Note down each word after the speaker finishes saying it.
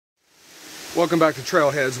Welcome back to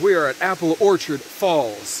Trailheads. We are at Apple Orchard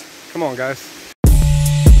Falls. Come on, guys.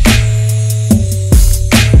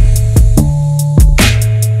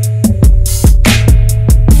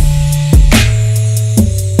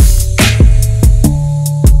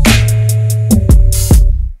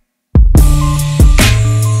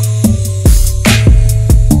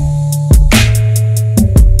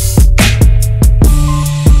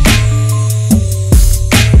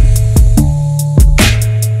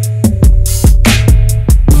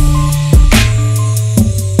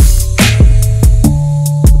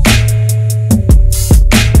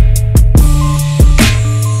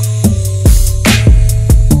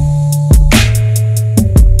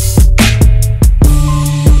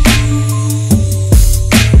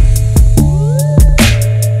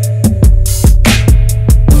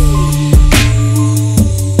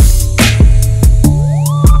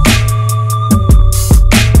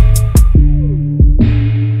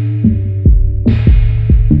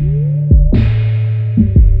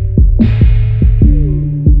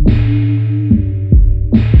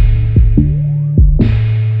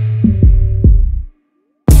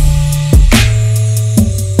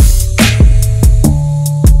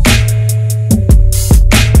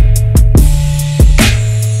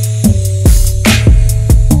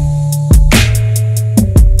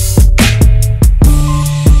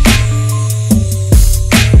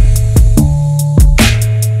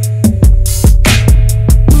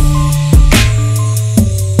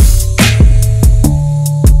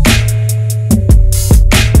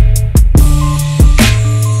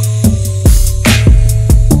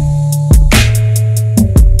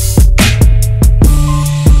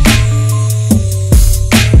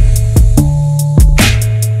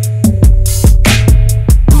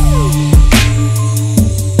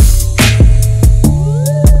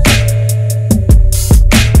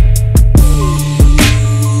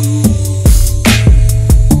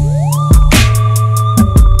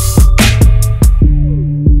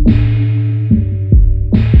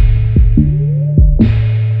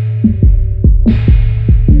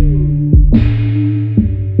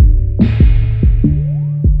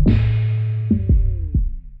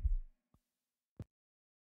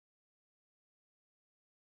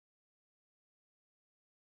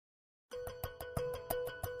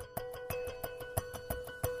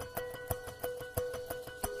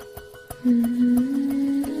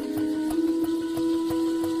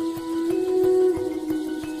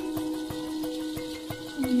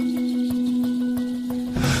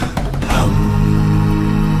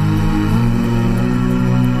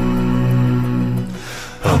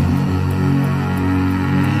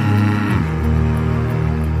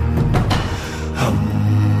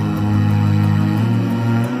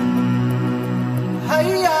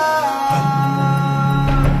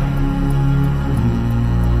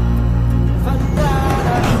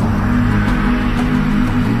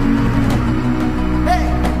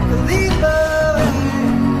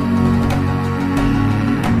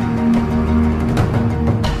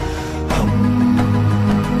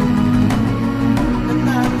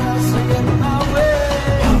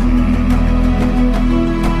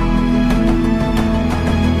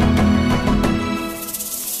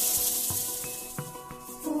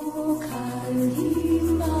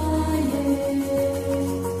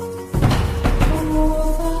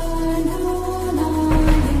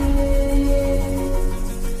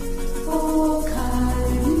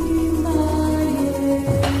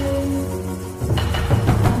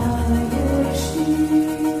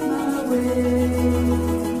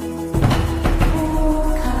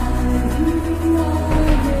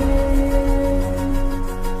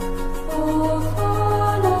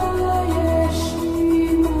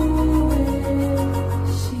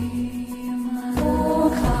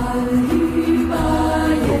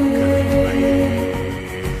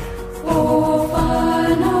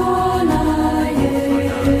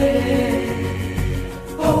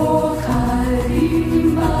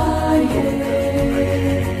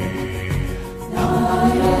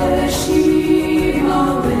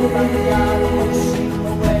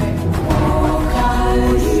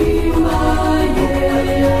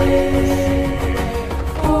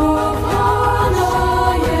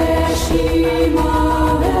 Shima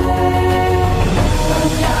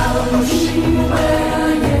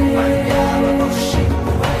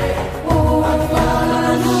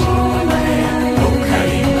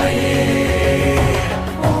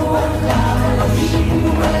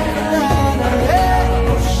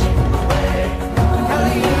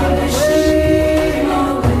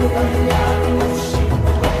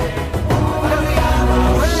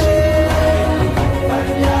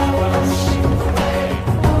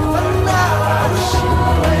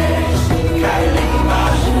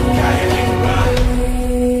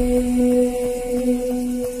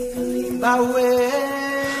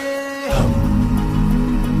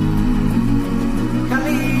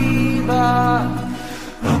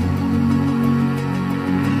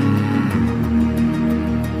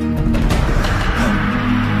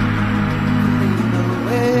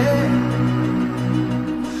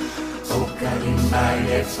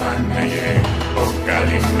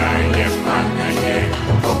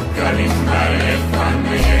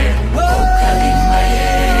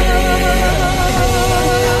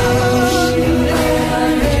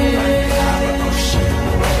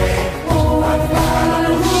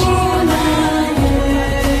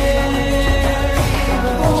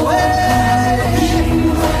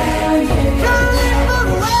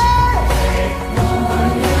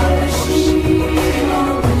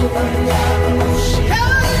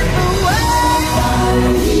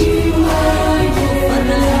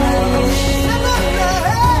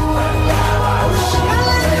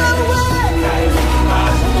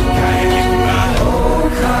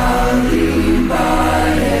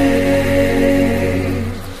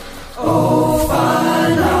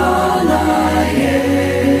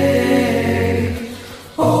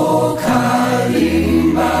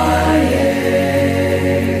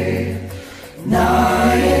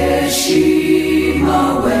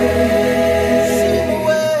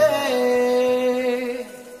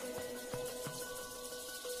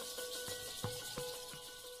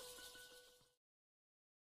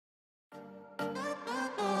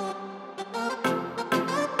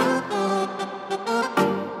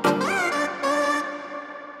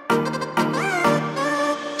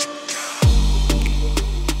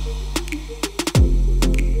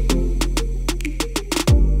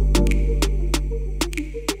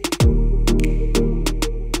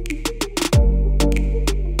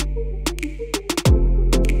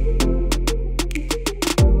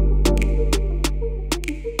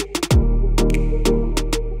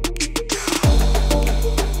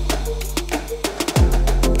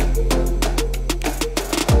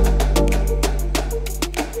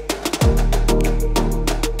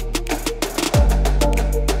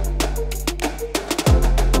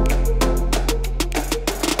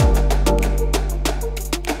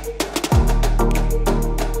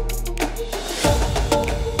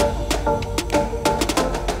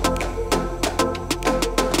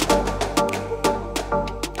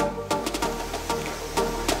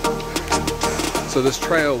So this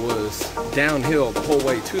trail was downhill the whole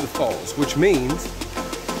way to the falls, which means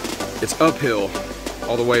it's uphill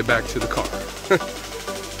all the way back to the car.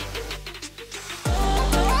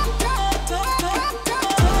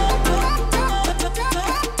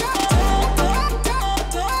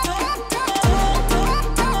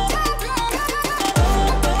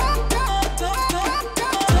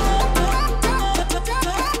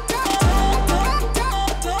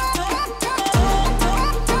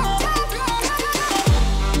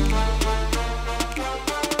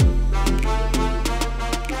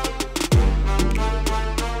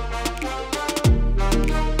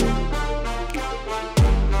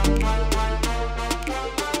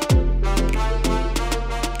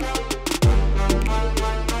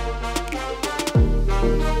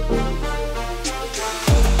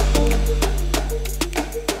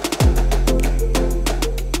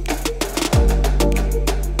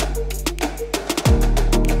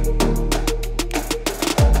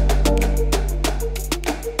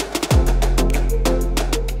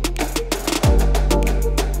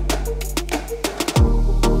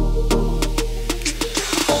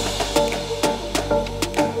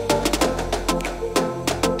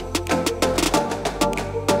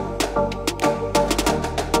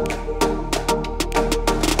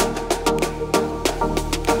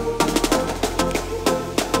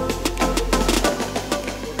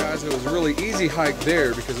 It was a really easy hike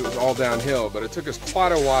there because it was all downhill, but it took us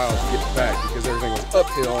quite a while to get back because everything was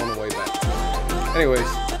uphill on the way back. Anyways,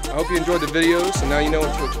 I hope you enjoyed the video, so now you know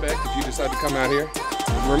what to expect if you decide to come out here.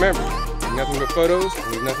 And remember, nothing but photos,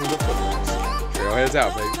 leave nothing but footprints. Trailheads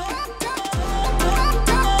out, baby.